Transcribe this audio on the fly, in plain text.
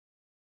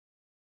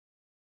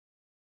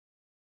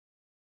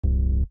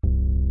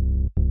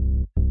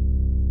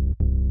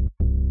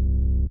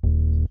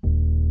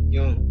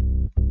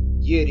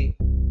Yitty,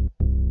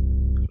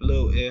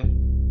 Lil Air,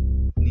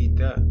 need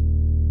that.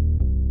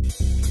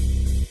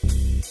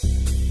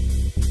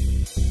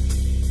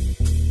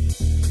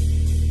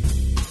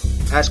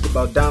 Ask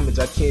about diamonds,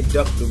 I can't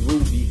duck the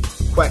ruby.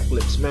 Quack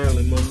lips,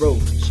 Marilyn Monroe,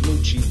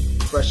 smoochy,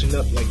 freshen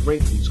up like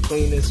wrinkles,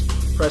 cleaners,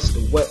 press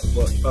the wet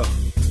butt up,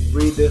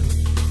 breather.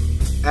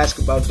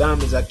 Ask about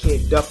diamonds, I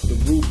can't duck the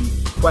ruby.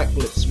 Quack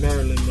lips,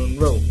 Marilyn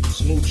Monroe,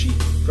 smoochy,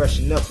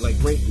 freshen up like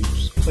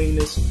wrinkles,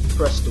 cleaners,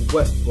 press the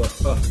wet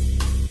butt up,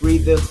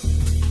 breather.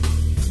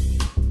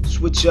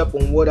 Switch up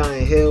on what I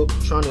inhale,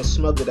 trying to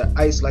smother the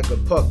ice like a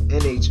puck,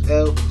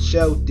 NHL.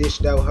 Shell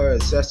dished out her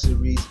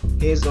accessories,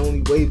 hands the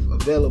only wave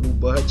available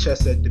but her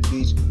chest at the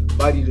beach.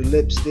 Body to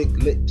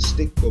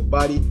lipstick for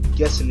body,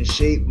 guessing the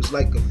shade was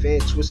like a fan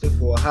twisting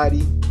for a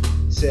hottie.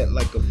 Said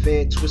like a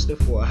fan twisting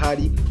for a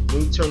hottie.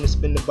 When you turn to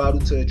spin the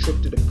bottle to a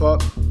trip to the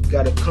park,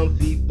 got her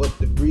comfy but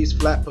the breeze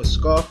flap her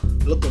scarf,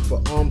 looking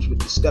for arms with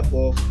the step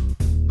off,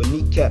 but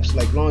kneecaps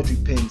like laundry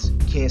pins,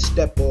 can't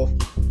step off.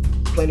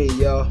 Plenty of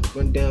y'all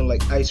run down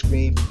like ice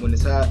cream when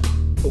it's hot.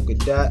 Polka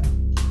dot,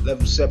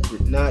 level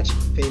separate notch,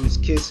 famous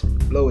kiss,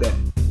 blow that.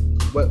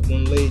 Wet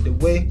one laid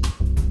away,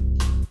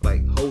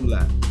 like whole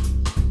lot.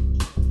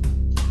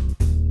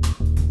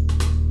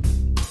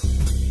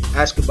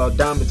 Ask about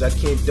diamonds, I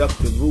can't duck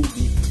the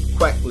ruby.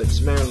 Quack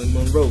lips, Marilyn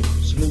Monroe,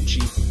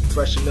 smoochy,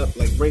 freshen up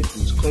like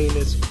wrinkles,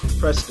 cleaners,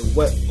 press the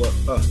wet butt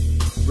up,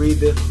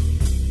 breather.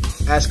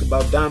 Ask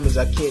about diamonds,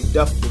 I can't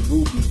duck the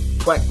ruby.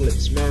 Quack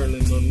lips,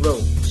 Marilyn Monroe,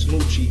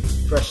 smoochy,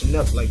 freshen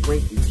up like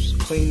wrinkles,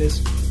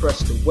 cleaners, press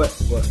the wet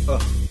butt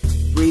up,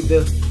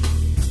 breather.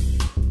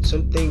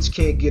 Some things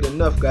can't get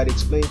enough, gotta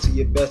explain to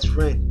your best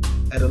friend.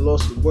 At a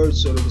loss of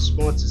words, so the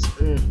response is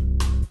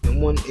in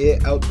one ear,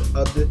 out the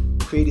other.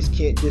 Creators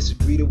can't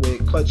disagree the way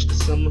it clutched the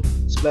summer.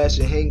 Splash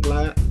and hang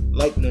glide,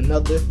 lighten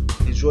another.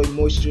 Enjoy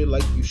moisture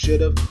like you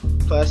should've.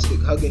 Plastic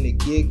hugging the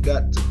gig,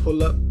 got to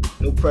pull up.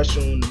 No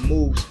pressure on the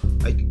moves,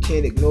 like you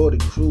can't ignore the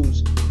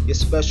cruise. You're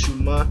special,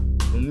 ma,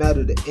 no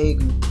matter the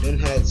angle. Then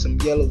had some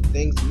yellow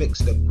things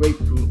mixed up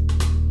grapefruit,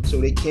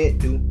 so they can't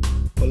do.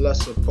 Pull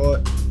us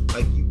apart,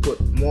 like you put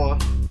more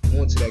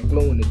onto that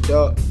glow in the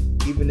dark.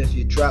 Even if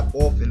you drop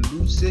off and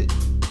lose it,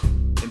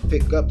 and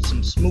pick up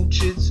some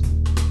smooches.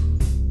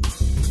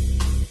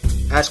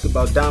 Ask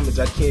about diamonds,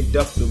 I can't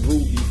duck the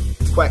ruby.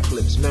 Quack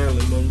lips,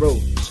 Marilyn Monroe,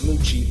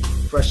 smoochy,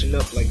 freshen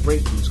up like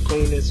wrinkles,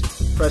 cleaners,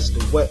 press the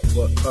wet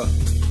butt up,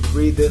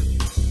 breather.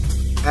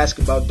 Ask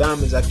about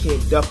diamonds, I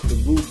can't duck the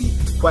ruby.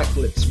 Quack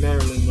lips,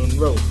 Marilyn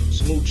Monroe,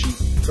 smoochy,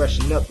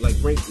 freshen up like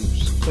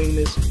wrinkles,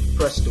 cleaners,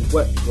 press the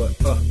wet butt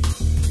up,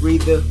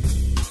 breather.